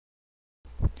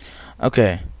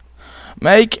Okay,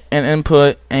 make an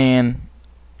input and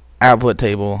output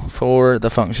table for the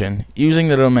function using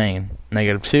the domain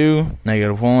 -2,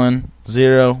 -1,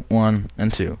 0, 1,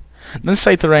 and 2. Then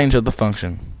state the range of the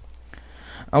function.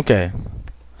 Okay,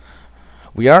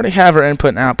 we already have our input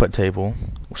and output table,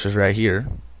 which is right here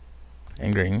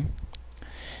in green.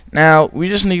 Now we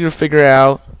just need to figure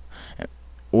out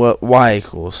what y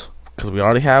equals, because we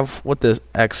already have what this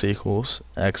x equals.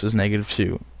 X is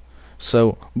 -2.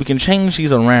 So we can change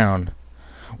these around.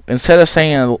 Instead of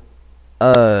saying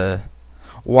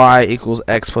y equals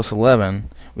x plus 11,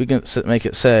 we can make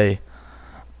it say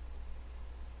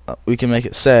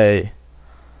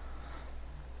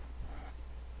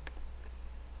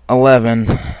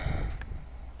 11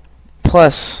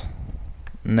 plus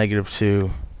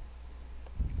 -2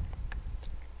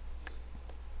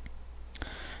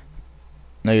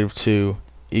 -2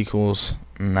 equals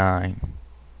 9.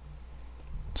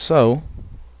 So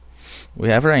we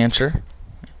have our answer,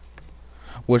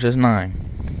 which is 9.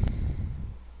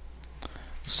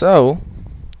 So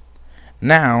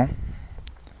now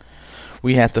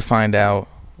we have to find out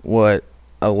what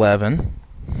 11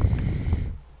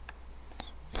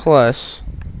 plus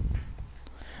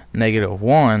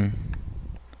 -1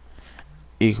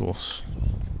 equals.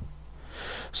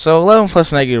 So 11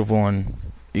 plus -1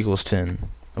 equals 10.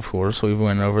 Of course, we've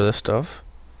went over this stuff.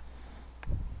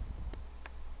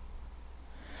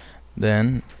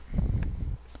 Then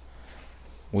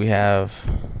we have,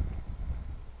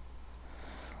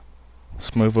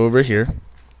 let's move over here.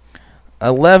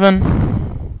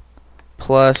 11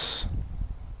 plus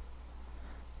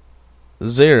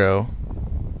 0,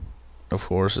 of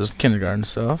course, is kindergarten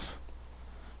stuff.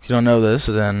 If you don't know this,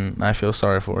 then I feel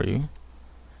sorry for you.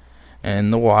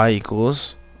 And the y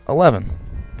equals 11.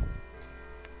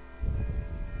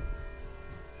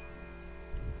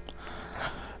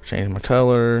 Change my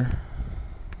color.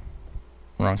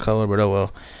 Wrong color, but oh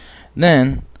well.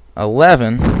 Then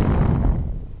 11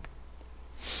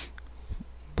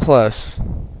 plus,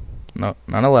 no,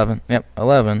 not 11. Yep,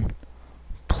 11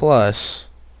 plus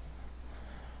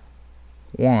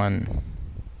 1.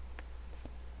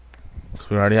 So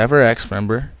we already have our x,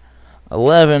 remember?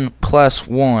 11 plus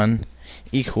 1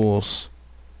 equals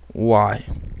y.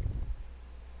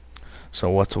 So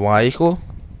what's y equal?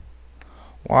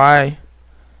 Y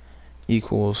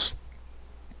equals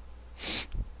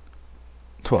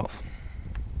 12.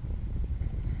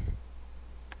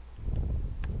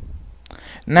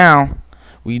 Now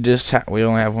we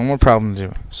only have one more problem to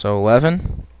do. So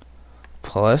 11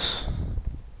 plus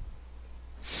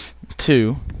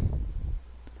 2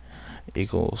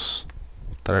 equals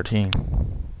 13.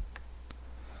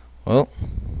 Well,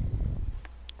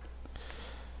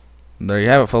 there you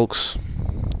have it, folks.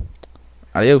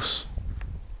 Adios.